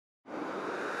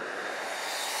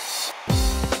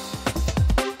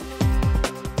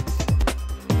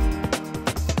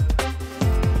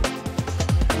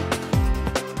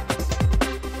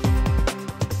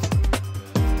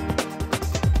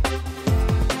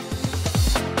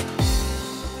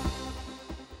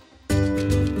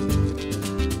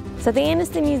So the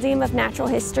Anniston Museum of Natural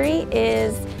History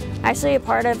is actually a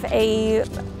part of a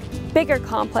bigger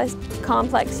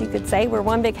complex, you could say. We're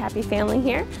one big happy family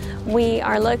here. We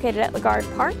are located at Lagarde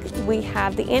Park. We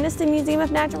have the Anniston Museum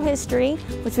of Natural History,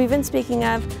 which we've been speaking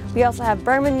of. We also have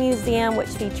Berman Museum, which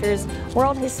features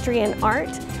world history and art,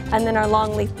 and then our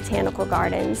longleaf botanical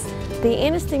gardens. The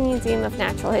Anniston Museum of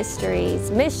Natural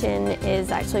History's mission is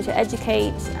actually to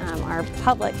educate our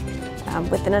public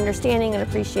with an understanding and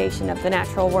appreciation of the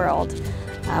natural world.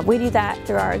 We do that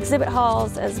through our exhibit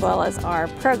halls as well as our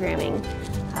programming.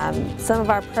 Some of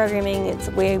our programming,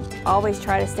 we always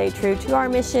try to stay true to our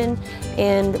mission,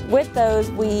 and with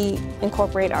those we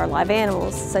incorporate our live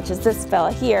animals, such as this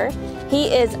fella here. He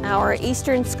is our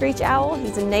eastern screech owl.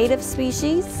 He's a native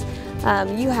species.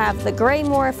 You have the gray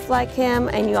morph like him,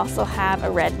 and you also have a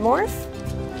red morph.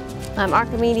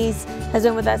 Archimedes has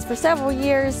been with us for several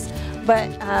years, but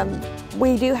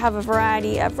we do have a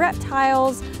variety of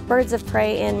reptiles, birds of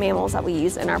prey, and mammals that we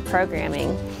use in our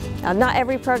programming. Not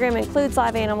every program includes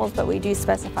live animals, but we do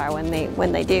specify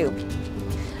when they do.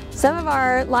 Some of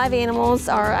our live animals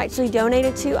are actually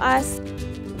donated to us.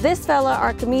 This fella,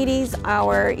 Archimedes,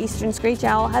 our eastern screech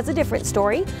owl, has a different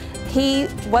story. He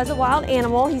was a wild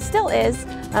animal, he still is.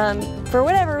 For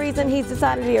whatever reason, he's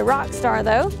decided to be a rock star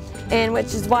though, and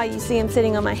which is why you see him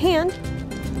sitting on my hand.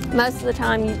 Most of the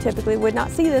time you typically would not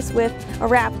see this with a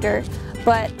raptor,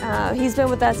 but he's been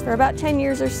with us for about 10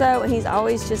 years or so, and he's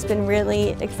always just been really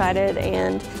excited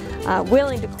and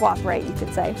willing to cooperate, you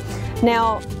could say.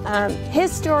 Now,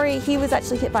 his story, he was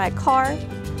actually hit by a car.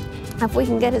 If we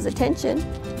can get his attention,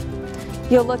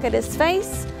 you'll look at his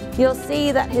face. You'll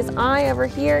see that his eye over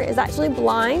here is actually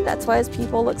blind. That's why his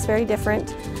pupil looks very different.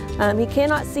 He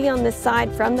cannot see on this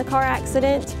side from the car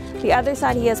accident. The other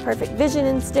side, he has perfect vision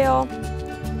and still.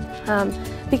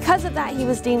 Because of that, he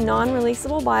was deemed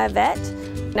non-releasable by a vet.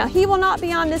 Now, he will not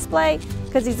be on display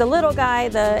because he's a little guy.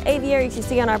 The aviaries you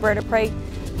see on our bird of prey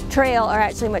trail are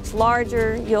actually much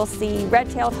larger. You'll see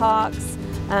red-tailed hawks,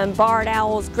 barred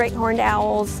owls, great horned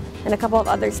owls, and a couple of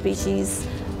other species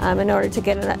in order to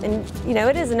get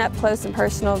it is an up-close and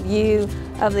personal view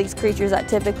of these creatures that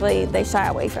typically they shy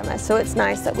away from us. So it's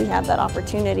nice that we have that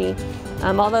opportunity.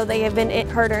 Although they have been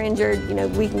hurt or injured,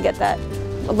 we can get that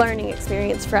learning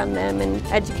experience from them and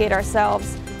educate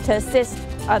ourselves to assist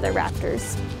other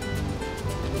raptors.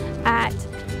 At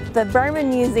the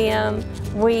Berman Museum,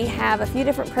 we have a few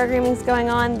different programmings going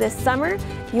on this summer.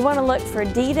 You want to look for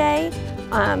D-Day,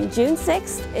 June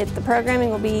 6th. The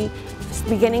programming will be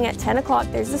beginning at 10 o'clock.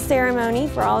 There's a ceremony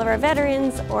for all of our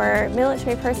veterans or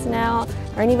military personnel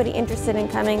or anybody interested in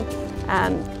coming.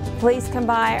 Please come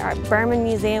by. Our Berman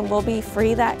Museum will be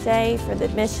free that day for the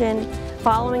admission.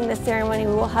 Following the ceremony,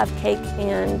 we will have cake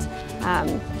and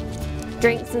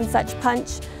drinks and such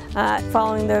punch.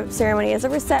 Following the ceremony as a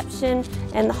reception,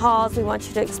 and the halls, we want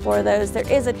you to explore those.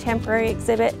 There is a temporary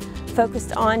exhibit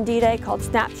focused on D-Day called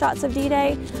Snapshots of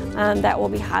D-Day that will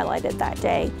be highlighted that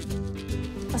day.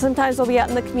 Sometimes we'll be out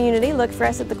in the community. Look for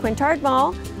us at the Quintard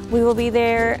Mall. We will be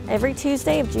there every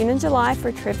Tuesday of June and July for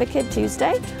Terrific Kid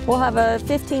Tuesday. We'll have a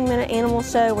 15-minute animal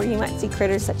show where you might see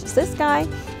critters such as this guy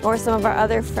or some of our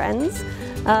other friends.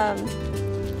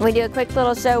 We do a quick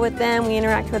little show with them. We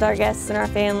interact with our guests and our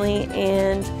family,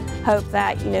 and hope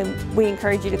that we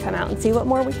encourage you to come out and see what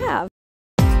more we have.